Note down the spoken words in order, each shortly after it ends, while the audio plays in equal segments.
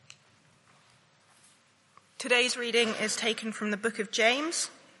Today's reading is taken from the book of James,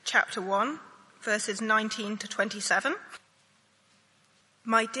 chapter 1, verses 19 to 27.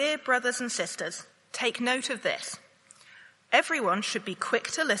 My dear brothers and sisters, take note of this. Everyone should be quick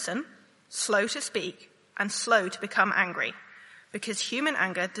to listen, slow to speak, and slow to become angry, because human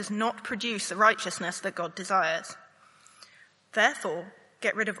anger does not produce the righteousness that God desires. Therefore,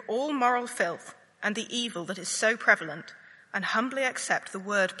 get rid of all moral filth and the evil that is so prevalent, and humbly accept the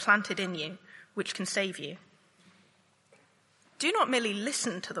word planted in you, which can save you. Do not merely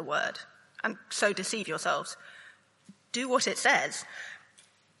listen to the word and so deceive yourselves. Do what it says.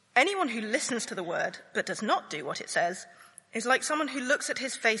 Anyone who listens to the word but does not do what it says is like someone who looks at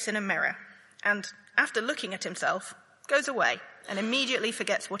his face in a mirror and, after looking at himself, goes away and immediately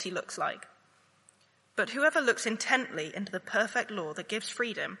forgets what he looks like. But whoever looks intently into the perfect law that gives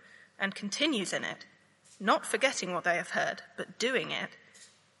freedom and continues in it, not forgetting what they have heard, but doing it,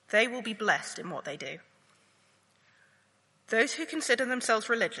 they will be blessed in what they do. Those who consider themselves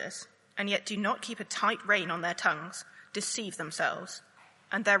religious and yet do not keep a tight rein on their tongues deceive themselves,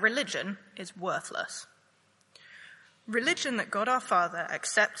 and their religion is worthless. Religion that God our Father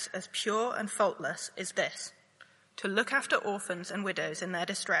accepts as pure and faultless is this: to look after orphans and widows in their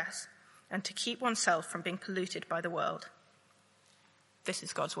distress, and to keep oneself from being polluted by the world. This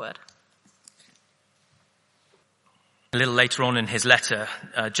is God's word. A little later on in his letter,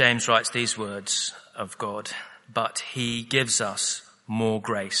 James writes these words of God: but he gives us more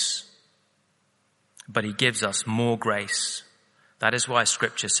grace. But he gives us more grace. That is why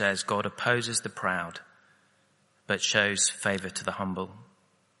Scripture says God opposes the proud, but shows favor to the humble.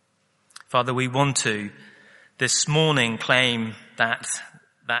 Father, we want to this morning claim that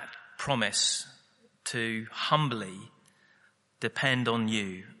promise to humbly depend on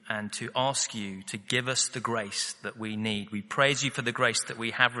you and to ask you to give us the grace that we need. We praise you for the grace that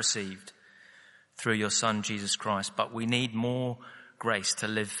we have received through your Son, Jesus Christ, but we need more grace to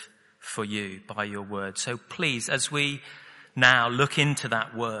live for you by your word. So please, as we now look into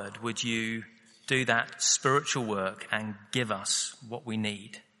that word, would you do that spiritual work and give us what we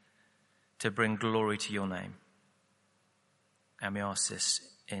need to bring glory to your name? And we ask this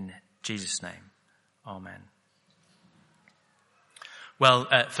in Jesus' name. Amen. Well,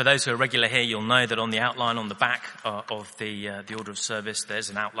 for those who are regular here, you'll know that on the outline on the back of the order of service,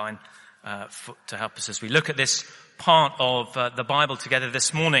 there's an outline to help us as we look at this part of the Bible together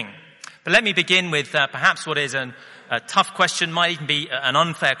this morning. But let me begin with perhaps what is a tough question, might even be an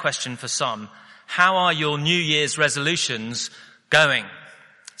unfair question for some. How are your New Year's resolutions going?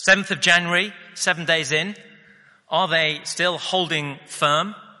 7th of January, 7 days in. Are they still holding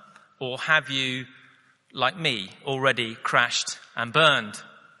firm? Or have you, like me, already crashed and burned?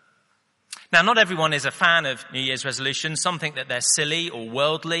 Now, not everyone is a fan of New Year's resolutions. Some think that they're silly or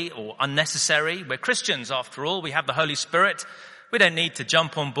worldly or unnecessary. We're Christians, after all. We have the Holy Spirit. We don't need to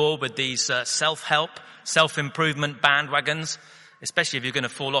jump on board with these self-help, self-improvement bandwagons, especially if you're going to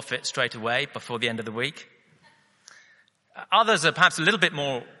fall off it straight away before the end of the week. Others are perhaps a little bit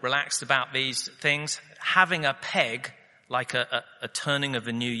more relaxed about these things. Having a peg, like a turning of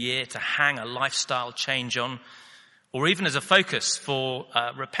the new year, to hang a lifestyle change on, or even as a focus for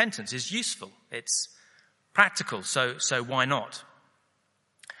repentance, is useful. It's practical, so why not?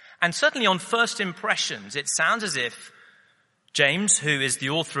 And certainly on first impressions, it sounds as if James, who is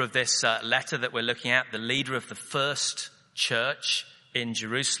the author of this letter that we're looking at, the leader of the first church in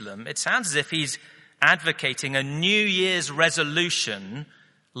Jerusalem, it sounds as if he's advocating a New Year's resolution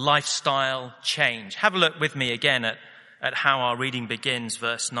lifestyle change. Have a look with me again at how our reading begins,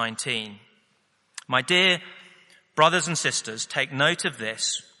 verse 19. My dear brothers and sisters, take note of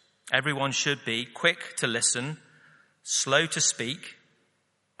this. Everyone should be quick to listen, slow to speak,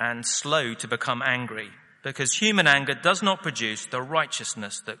 and slow to become angry, because human anger does not produce the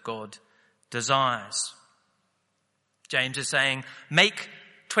righteousness that God desires. James is saying, make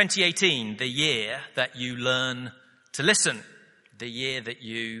 2018 the year that you learn to listen, the year that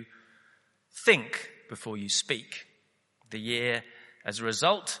you think before you speak, the year as a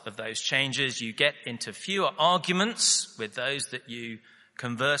result of those changes you get into fewer arguments with those that you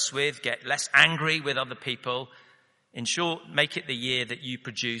converse with, get less angry with other people. In short, make it the year that you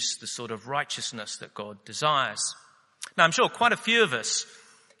produce the sort of righteousness that God desires. Now, I'm sure quite a few of us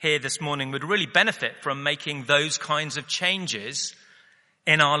here this morning would really benefit from making those kinds of changes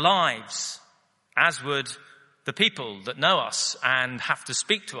in our lives, as would the people that know us and have to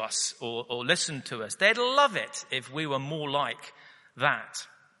speak to us or listen to us. They'd love it if we were more like that.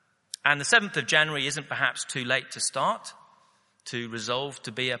 And the 7th of January isn't perhaps too late to start, to resolve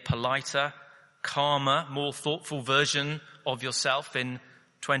to be a politer, calmer, more thoughtful version of yourself in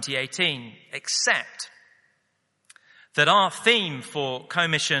 2018, except that our theme for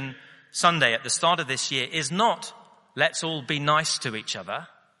Commission Sunday at the start of this year is not let's all be nice to each other.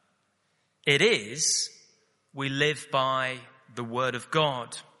 It is we live by the Word of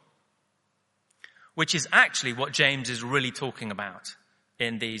God, which is actually what James is really talking about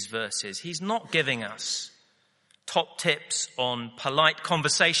in these verses. He's not giving us top tips on polite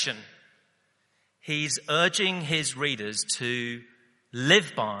conversation. He's urging his readers to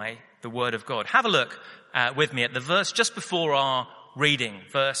live by the Word of God. Have a look with me at the verse just before our reading,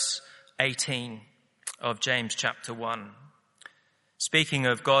 verse 18 of James chapter 1. Speaking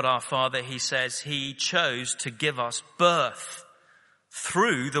of God our Father, he says, he chose to give us birth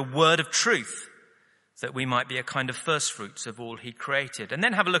through the word of truth, that we might be a kind of first fruits of all he created. And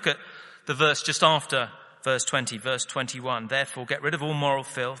then have a look at the verse just after verse 20, verse 21. Therefore, get rid of all moral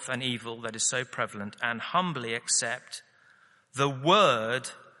filth and evil that is so prevalent, and humbly accept the word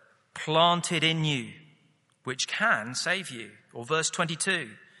planted in you, which can save you. Or verse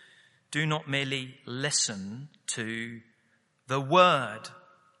 22, do not merely listen to the word.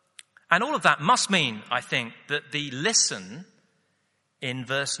 And all of that must mean, I think, that the listen in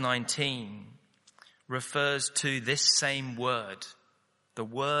verse 19 refers to this same word, the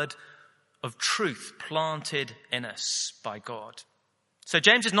word of truth planted in us by God. So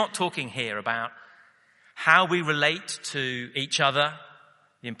James is not talking here about how we relate to each other,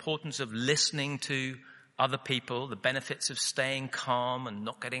 the importance of listening to other people, the benefits of staying calm and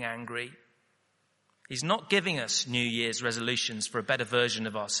not getting angry. He's not giving us New Year's resolutions for a better version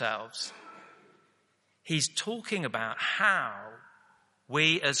of ourselves. He's talking about how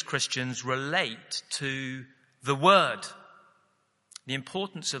we as Christians relate to the Word, the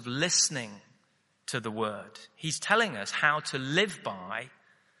importance of listening to the Word. He's telling us how to live by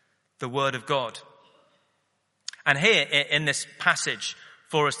the Word of God. And here in this passage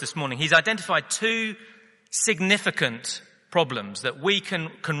for us this morning, he's identified two significant problems that we can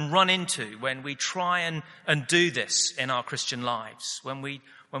run into when we try and do this in our Christian lives, when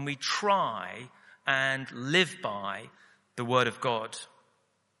we try and live by the Word of God.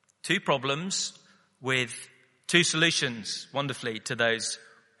 Two problems with two solutions, wonderfully, to those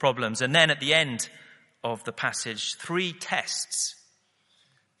problems. And then at the end of the passage, three tests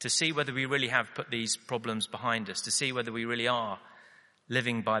to see whether we really have put these problems behind us, to see whether we really are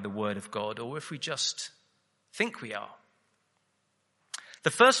living by the Word of God, or if we just think we are.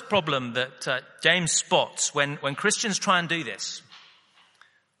 The first problem that James spots when Christians try and do this,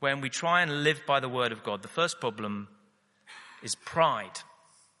 when we try and live by the Word of God, the first problem is pride.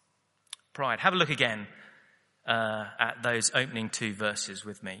 Pride. Have a look again at those opening two verses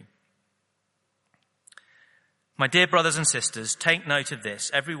with me. My dear brothers and sisters, take note of this.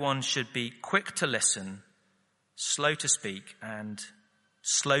 Everyone should be quick to listen, slow to speak, and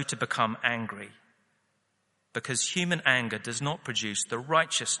slow to become angry, because human anger does not produce the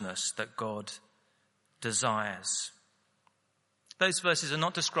righteousness that God desires. Those verses are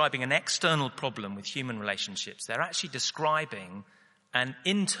not describing an external problem with human relationships. They're actually describing an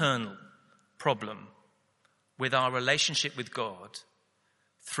internal problem with our relationship with God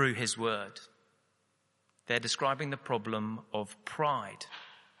through his word. They're describing the problem of pride.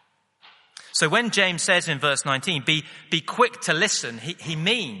 So when James says in verse 19, be quick to listen, he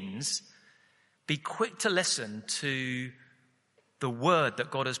means be quick to listen to the word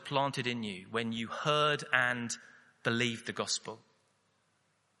that God has planted in you when you heard and believed the gospel.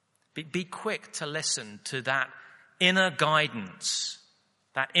 Be quick to listen to that inner guidance,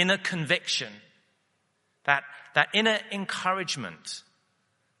 that inner conviction, that inner encouragement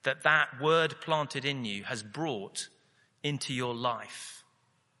that word planted in you has brought into your life.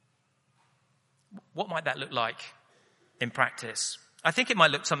 What might that look like in practice? I think it might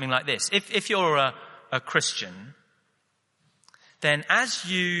look something like this. If you're a Christian, then as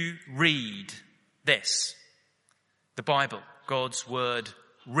you read this, the Bible, God's word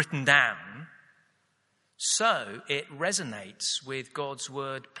written down, so it resonates with God's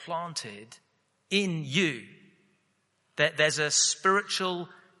word planted in you. There's a spiritual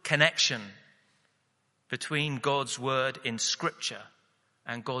connection between God's word in Scripture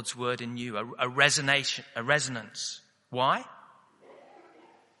and God's word in you, a resonance. Why?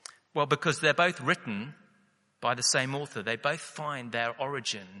 Well, because they're both written by the same author. They both find their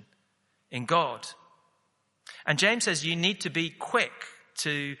origin in God. And James says you need to be quick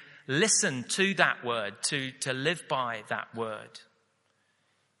to listen to that word, to live by that word.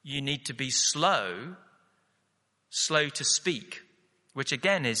 You need to be slow to speak, which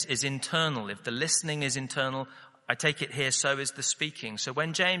again is internal. If the listening is internal, I take it here, so is the speaking. So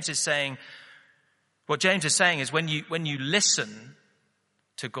when James is saying, what James is saying is when you listen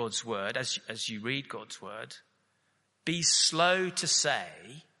to God's word, as you read God's word, Be slow to say,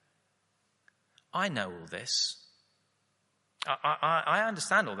 I know all this. I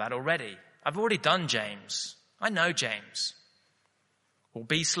understand all that already. I've already done James. I know James. Or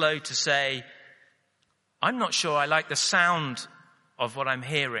be slow to say, I'm not sure I like the sound of what I'm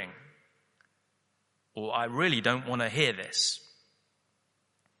hearing. Or I really don't want to hear this.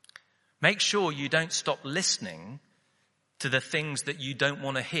 Make sure you don't stop listening to the things that you don't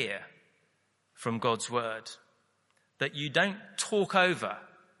want to hear from God's word. That you don't talk over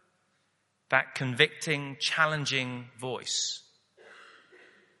that convicting, challenging voice.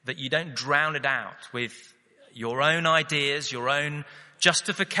 That you don't drown it out with your own ideas, your own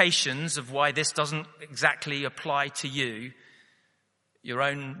justifications of why this doesn't exactly apply to you, your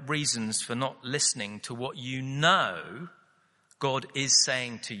own reasons for not listening to what you know God is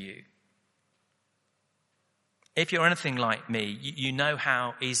saying to you. If you're anything like me, you know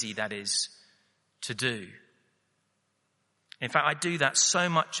how easy that is to do. In fact, I do that so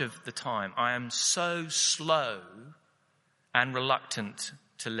much of the time. I am so slow and reluctant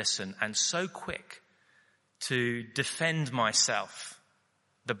to listen and so quick to defend myself,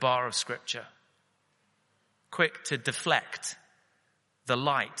 the bar of Scripture. Quick to deflect the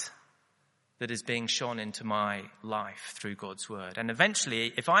light that is being shone into my life through God's word. And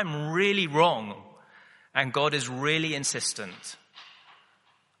eventually, if I'm really wrong and God is really insistent,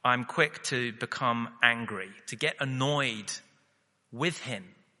 I'm quick to become angry, to get annoyed with him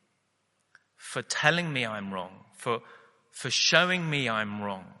for telling me I'm wrong, for showing me I'm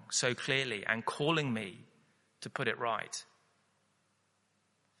wrong so clearly and calling me to put it right.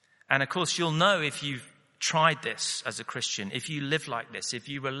 And of course, you'll know if you've tried this as a Christian, if you live like this, if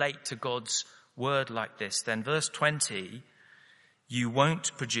you relate to God's word like this, then verse 20, you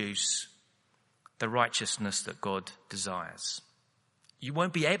won't produce the righteousness that God desires. You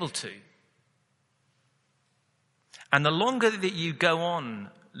won't be able to. And the longer that you go on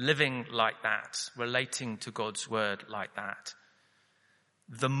living like that, relating to God's word like that,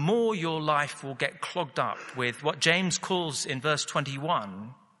 the more your life will get clogged up with what James calls in verse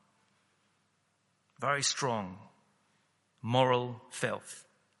 21, very strong, moral filth,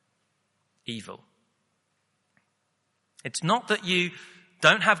 evil. It's not that you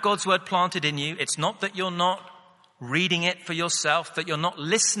don't have God's word planted in you. It's not that you're not reading it for yourself, that you're not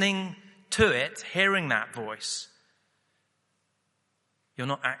listening to it, hearing that voice. You're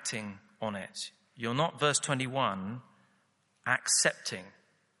not acting on it. You're not, verse 21, accepting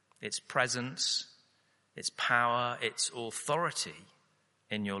its presence, its power, its authority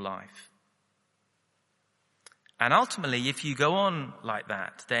in your life. And ultimately, if you go on like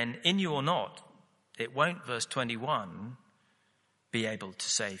that, then in you or not, it won't, verse 21, be able to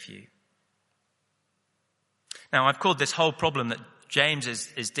save you. Now, I've called this whole problem that James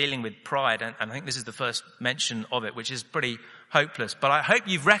is dealing with pride, and I think this is the first mention of it, which is pretty hopeless. But I hope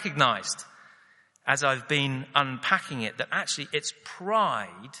you've recognized, as I've been unpacking it, that actually it's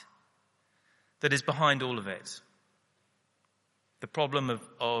pride that is behind all of it. The problem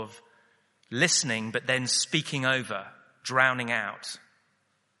of listening but then speaking over, drowning out.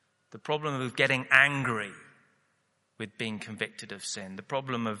 The problem of getting angry with being convicted of sin. The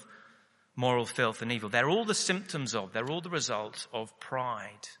problem of moral filth and evil. They're all the symptoms of, they're all the result of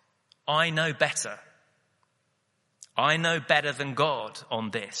pride. I know better. I know better than God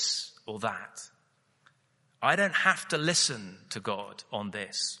on this or that. I don't have to listen to God on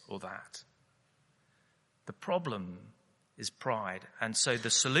this or that. The problem is pride. And so the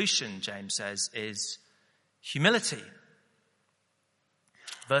solution, James says, is humility.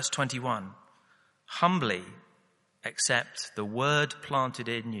 Verse 21, humbly accept the word planted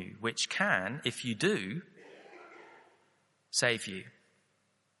in you, which can, if you do, save you.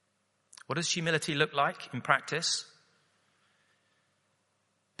 What does humility look like in practice?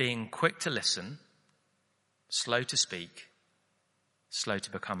 Being quick to listen, slow to speak, slow to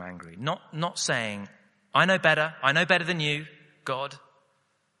become angry. Not saying, I know better than you, God,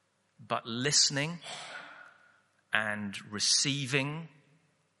 but listening and receiving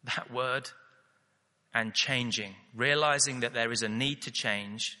that word and changing, realizing that there is a need to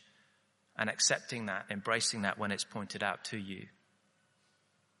change and accepting that, embracing that when it's pointed out to you.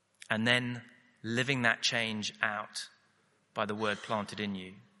 And then living that change out by the word planted in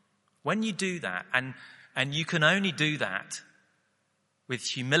you. When you do that, and you can only do that with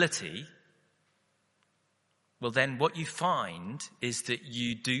humility, well then what you find is that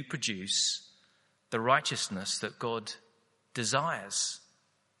you do produce the righteousness that God desires.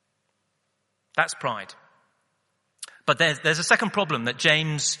 That's pride. But there's a second problem that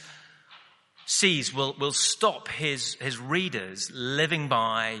James sees will stop his readers living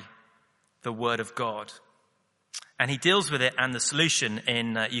by the word of God. And he deals with it and the solution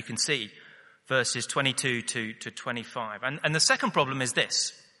in, you can see, verses 22 to 25. And the second problem is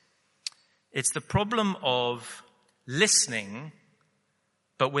this. It's the problem of listening,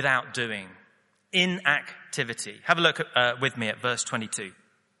 but without doing. Inactivity. Have a look with me at verse 22.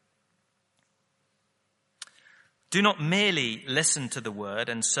 Do not merely listen to the word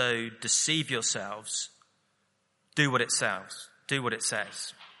and so deceive yourselves. Do what it says. Do what it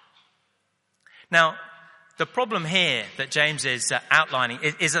says. Now, the problem here that James is outlining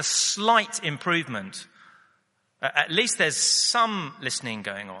is a slight improvement. At least there's some listening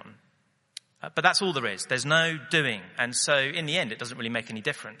going on. But that's all there is. There's no doing. And so in the end, it doesn't really make any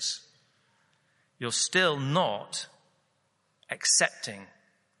difference. You're still not accepting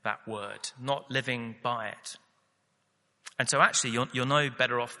that word, not living by it. And so actually, you're no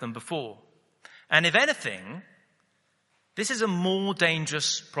better off than before. And if anything, this is a more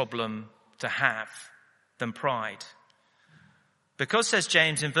dangerous problem to have than pride. Because, says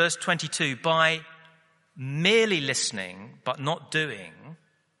James in verse 22, by merely listening but not doing,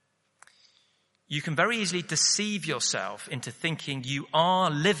 you can very easily deceive yourself into thinking you are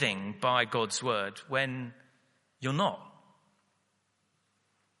living by God's word when you're not.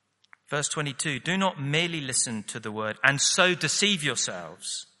 Verse 22, do not merely listen to the word and so deceive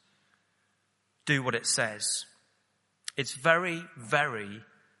yourselves. Do what it says. It's very, very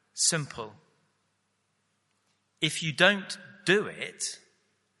simple. If you don't do it,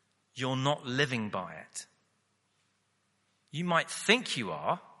 you're not living by it. You might think you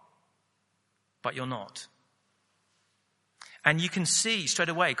are, but you're not. And you can see straight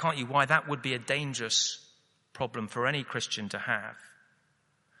away, can't you, why that would be a dangerous problem for any Christian to have.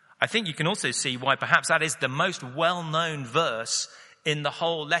 I think you can also see why perhaps that is the most well-known verse in the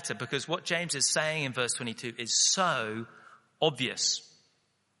whole letter, because what James is saying in verse 22 is so obvious.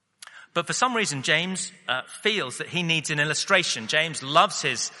 But for some reason, James feels that he needs an illustration. James loves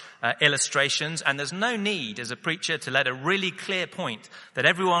his illustrations, and there's no need as a preacher to let a really clear point that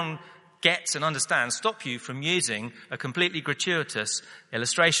everyone gets and understands stop you from using a completely gratuitous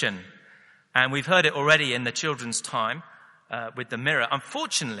illustration. And we've heard it already in the children's time with the mirror.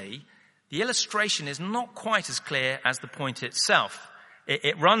 Unfortunately, the illustration is not quite as clear as the point itself.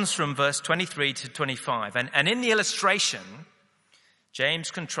 It runs from verse 23 to 25. And in the illustration,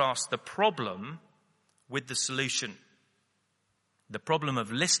 James contrasts the problem with the solution. The problem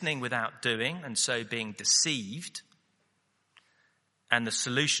of listening without doing and so being deceived, and the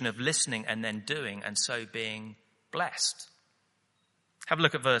solution of listening and then doing and so being blessed. Have a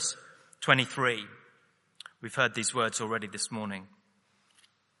look at verse 23. We've heard these words already this morning.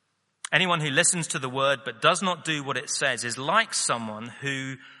 Anyone who listens to the word but does not do what it says is like someone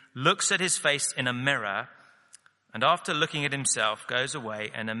who looks at his face in a mirror and after looking at himself goes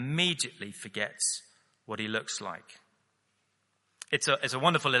away and immediately forgets what he looks like. It's a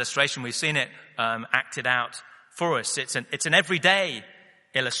wonderful illustration. We've seen it acted out for us. It's an everyday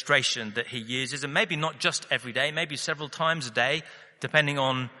illustration that he uses, and maybe not just every day, maybe several times a day, depending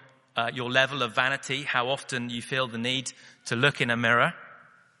on your level of vanity, how often you feel the need to look in a mirror.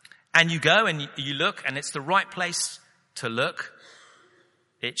 And you go and you look, and it's the right place to look.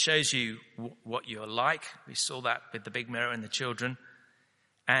 It shows you what you're like. We saw that with the big mirror and the children.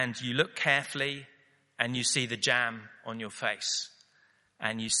 And you look carefully, and you see the jam on your face.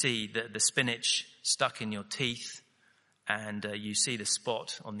 And you see the spinach stuck in your teeth, and you see the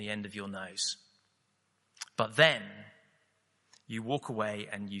spot on the end of your nose. But then you walk away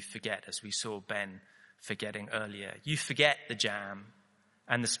and you forget, as we saw Ben forgetting earlier. You forget the jam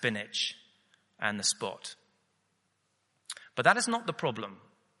and the spinach and the spot. But that is not the problem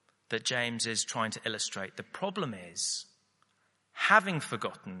that James is trying to illustrate. The problem is, having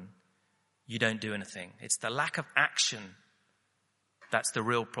forgotten, you don't do anything. It's the lack of action that's the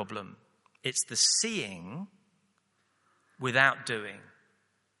real problem. It's the seeing without doing,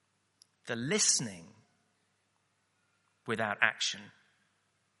 the listening without action.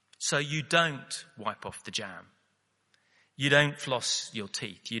 So you don't wipe off the jam. You don't floss your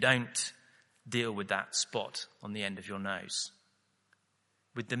teeth. You don't deal with that spot on the end of your nose.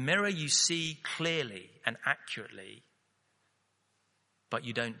 With the mirror, you see clearly and accurately, but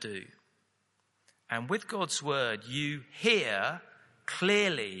you don't do. And with God's word, you hear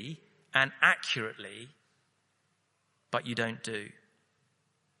clearly and accurately, but you don't do.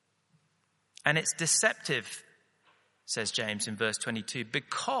 And it's deceptive, says James in verse 22,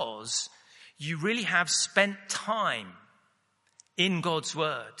 because you really have spent time in God's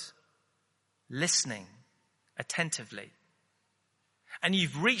word, listening attentively. And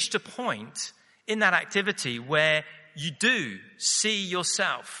you've reached a point in that activity where you do see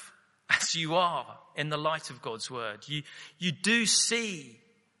yourself as you are in the light of God's word. You do see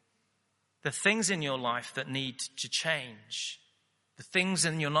the things in your life that need to change, the things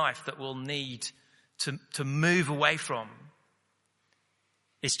in your life that will need to move away from.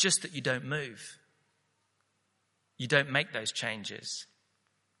 It's just that you don't move. You don't make those changes.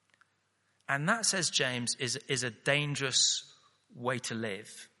 And that, says James, is a dangerous way to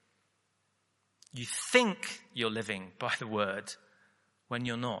live. You think you're living by the word when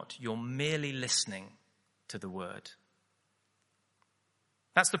you're not. You're merely listening to the word.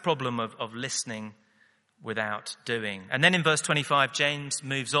 That's the problem of listening without doing. And then in verse 25, James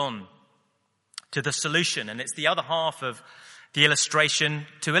moves on to the solution. And it's the other half of the illustration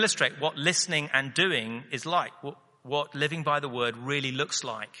to illustrate what listening and doing is like, what living by the word really looks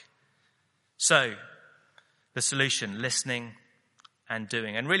like. So, the solution, listening and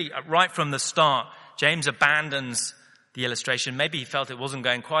doing. And really, right from the start, James abandons the illustration. Maybe he felt it wasn't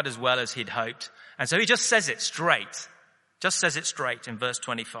going quite as well as he'd hoped. And so he just says it straight. Just says it straight in verse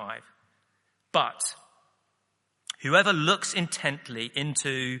 25. But whoever looks intently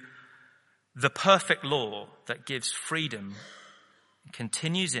into the perfect law that gives freedom and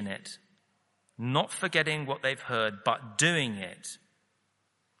continues in it, not forgetting what they've heard, but doing it,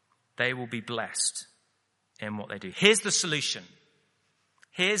 they will be blessed in what they do. Here's the solution.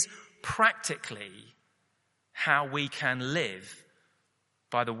 Here's practically how we can live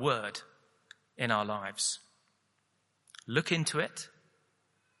by the word in our lives. Look into it,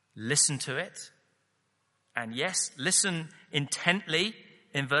 listen to it, and yes, listen intently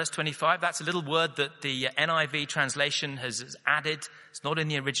in verse 25. That's a little word that the NIV translation has added. It's not in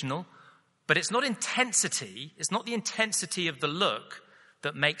the original, but it's not intensity. It's not the intensity of the look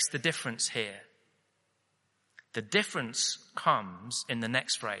that makes the difference here. The difference comes in the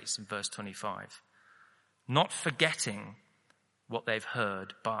next phrase in verse 25. Not forgetting what they've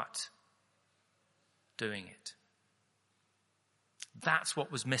heard, but doing it. That's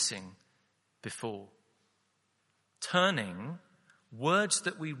what was missing before. Turning words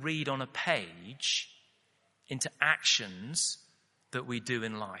that we read on a page into actions that we do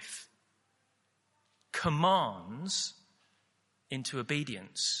in life. Commands into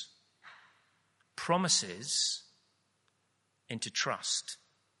obedience. Promises into trust.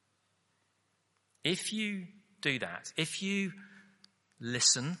 If you do that, if you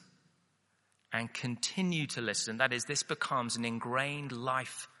listen and continue to listen, that is, this becomes an ingrained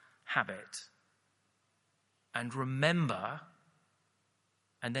life habit, and remember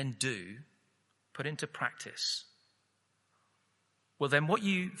and then do, put into practice, well then what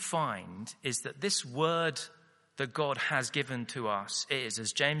you find is that this word that God has given to us is,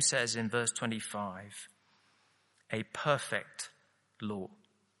 as James says in verse 25, a perfect law.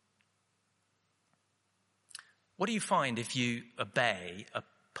 What do you find if you obey a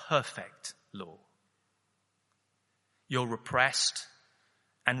perfect law? You're repressed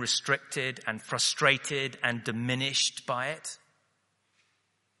and restricted and frustrated and diminished by it?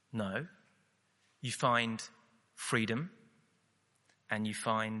 No. You find freedom and you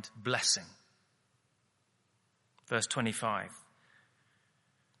find blessing. Verse 25.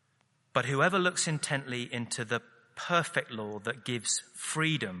 But whoever looks intently into the perfect law that gives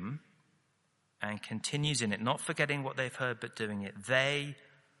freedom and continues in it, not forgetting what they've heard but doing it, they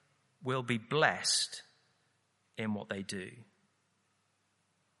will be blessed in what they do.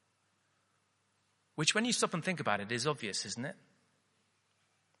 Which, when you stop and think about it, is obvious, isn't it?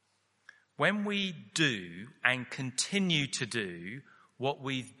 When we do and continue to do what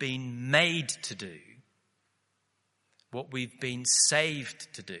we've been made to do, what we've been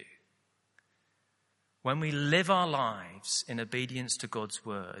saved to do, when we live our lives in obedience to God's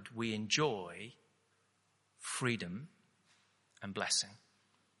word, we enjoy freedom and blessing.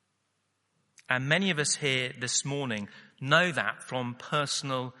 And many of us here this morning know that from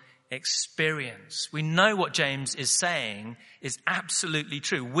personal experience. We know what James is saying is absolutely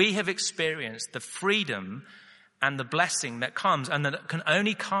true. We have experienced the freedom and the blessing that comes, and that can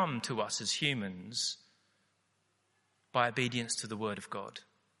only come to us as humans by obedience to the word of God.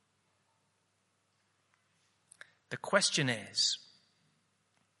 The question is,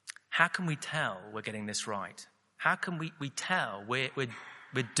 how can we tell we're getting this right? How can we tell we're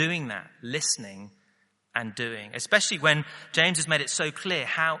doing that, listening and doing? Especially when James has made it so clear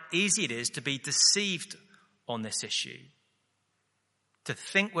how easy it is to be deceived on this issue. To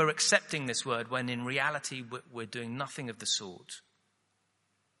think we're accepting this word when in reality we're doing nothing of the sort.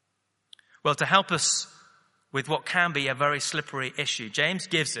 Well, to help us with what can be a very slippery issue, James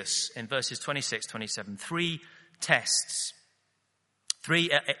gives us in verses 26, 27, three tests, three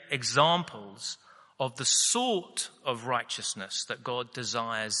examples of the sort of righteousness that God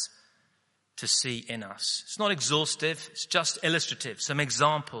desires to see in us. It's not exhaustive, it's just illustrative, some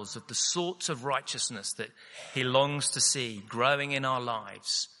examples of the sorts of righteousness that he longs to see growing in our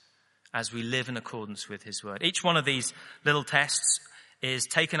lives as we live in accordance with his word. Each one of these little tests is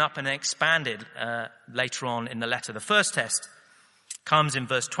taken up and expanded later on in the letter. The first test comes in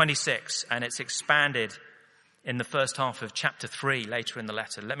verse 26, and it's expanded in the first half of chapter 3 later in the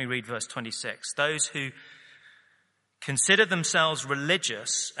letter. Let me read verse 26. Those who consider themselves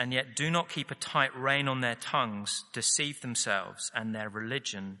religious and yet do not keep a tight rein on their tongues deceive themselves, and their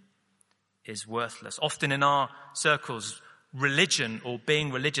religion is worthless. Often in our circles, religion or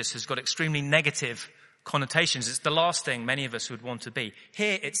being religious has got extremely negative connotations. It's the last thing many of us would want to be.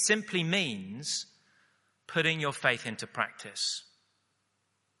 Here it simply means putting your faith into practice.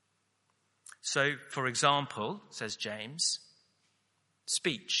 So, for example, says James,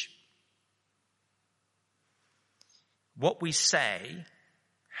 speech. What we say,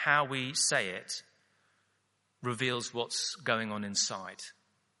 how we say it, reveals what's going on inside.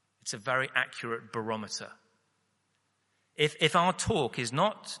 It's a very accurate barometer. If our talk is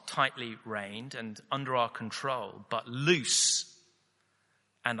not tightly reined and under our control, but loose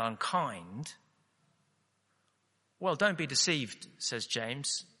and unkind, well, don't be deceived, says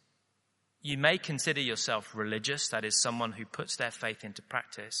James. You may consider yourself religious, that is, someone who puts their faith into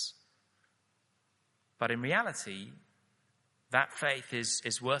practice. But in reality, that faith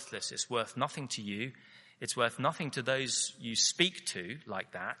is worthless. It's worth nothing to you. It's worth nothing to those you speak to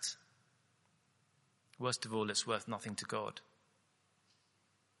like that. Worst of all, it's worth nothing to God.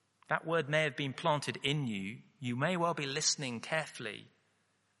 That word may have been planted in you. You may well be listening carefully,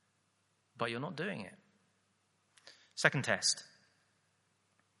 but you're not doing it. Second test.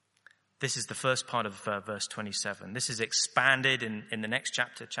 This is the first part of verse 27. This is expanded in the next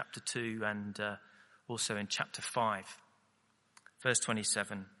chapter, chapter 2, and also in chapter 5. Verse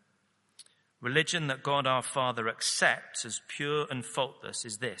 27. Religion that God our Father accepts as pure and faultless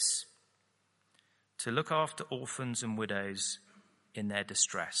is this: to look after orphans and widows in their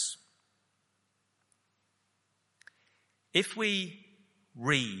distress. If we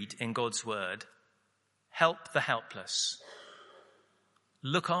read in God's word, help the helpless,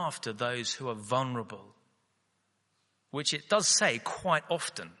 look after those who are vulnerable, which it does say quite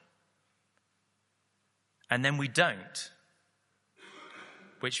often, and then we don't,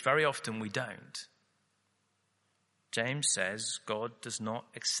 which very often we don't, James says God does not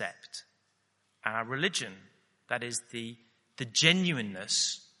accept our religion. That is the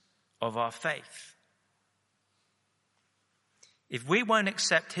genuineness of our faith. If we won't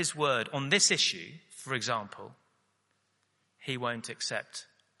accept his word on this issue, for example, he won't accept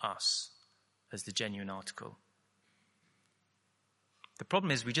us as the genuine article. The problem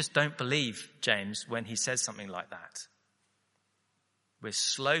is we just don't believe James when he says something like that. We're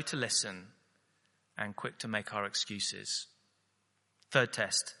slow to listen and quick to make our excuses. Third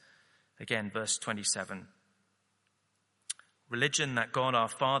test. Again, verse 27. Religion that God our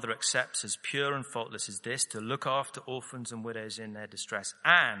Father accepts as pure and faultless is this: to look after orphans and widows in their distress,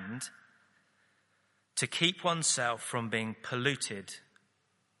 and to keep oneself from being polluted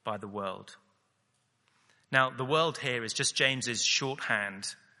by the world. Now, the world here is just James's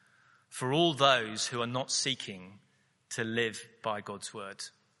shorthand for all those who are not seeking to live by God's word.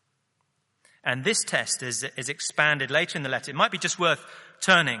 And this test is expanded later in the letter. It might be just worth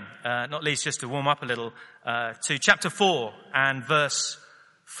turning, not least just to warm up a little, to chapter 4 and verse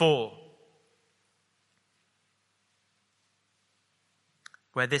 4,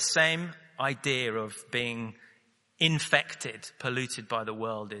 where this same idea of being infected, polluted by the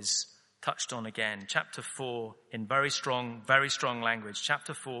world is touched on again. Chapter 4 in very strong language.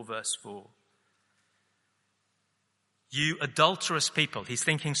 Chapter 4, verse 4. You adulterous people. He's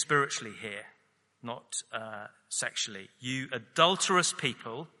thinking spiritually here, not sexually. You adulterous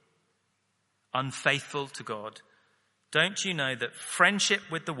people, unfaithful to God. Don't you know that friendship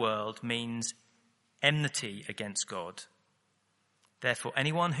with the world means enmity against God? Therefore,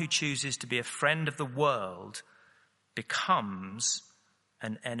 anyone who chooses to be a friend of the world becomes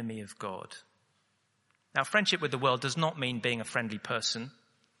an enemy of God. Now, friendship with the world does not mean being a friendly person.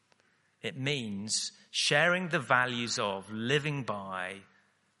 It means sharing the values of living by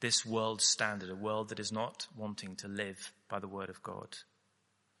this world standard, a world that is not wanting to live by the word of God.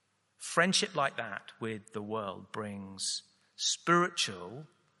 Friendship like that with the world brings spiritual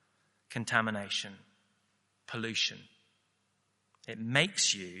contamination, pollution. It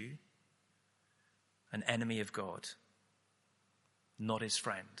makes you an enemy of God, not his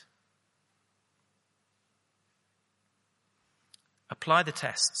friend. Apply the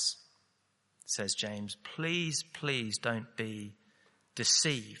tests, says James. Please don't be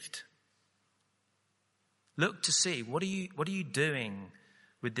deceived. Look to see, what are you doing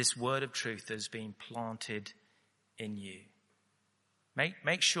with this word of truth that has been planted in you?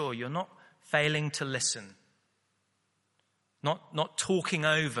 Make sure you're not failing to listen, not talking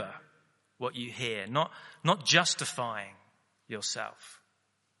over what you hear, not justifying yourself,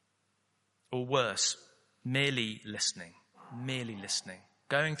 or worse, merely listening,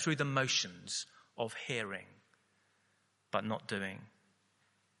 going through the motions of hearing, but not doing.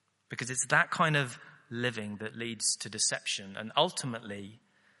 Because it's that kind of living that leads to deception and ultimately,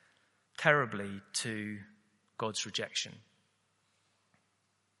 terribly, to God's rejection.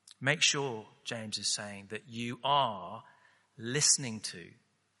 Make sure, James is saying, that you are listening to,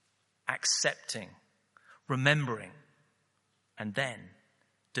 accepting, remembering, and then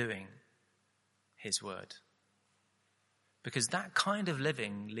doing his word. Because that kind of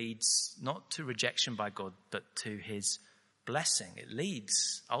living leads not to rejection by God, but to his blessing. It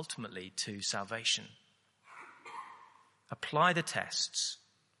leads ultimately to salvation. Apply the tests.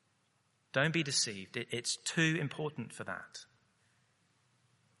 Don't be deceived. It's too important for that.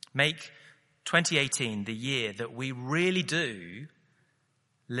 Make 2018 the year that we really do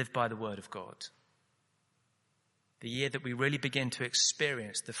live by the word of God. The year that we really begin to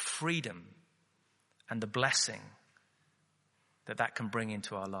experience the freedom and the blessing that can bring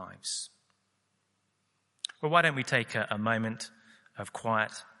into our lives. Well, why don't we take a moment of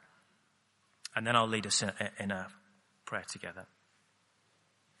quiet, and then I'll lead us in a prayer together.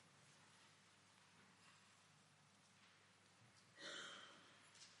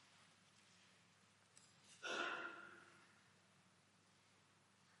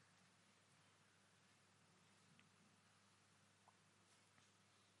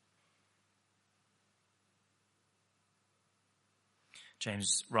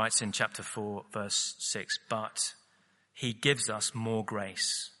 James writes in chapter 4, verse 6, but he gives us more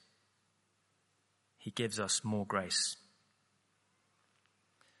grace. He gives us more grace.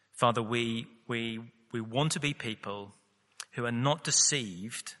 Father, we want to be people who are not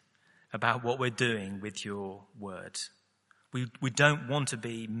deceived about what we're doing with your word. We don't want to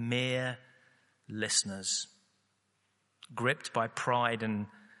be mere listeners, gripped by pride and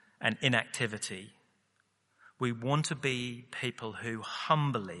inactivity. We want to be people who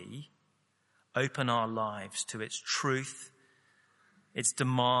humbly open our lives to its truth, its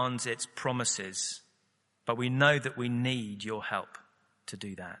demands, its promises. But we know that we need your help to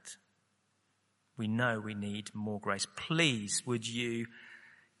do that. We know we need more grace. Please, would you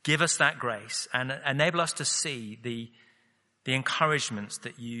give us that grace and enable us to see the encouragements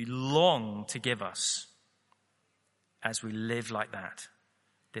that you long to give us as we live like that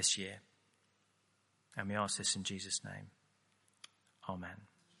this year. And we ask this in Jesus' name. Amen.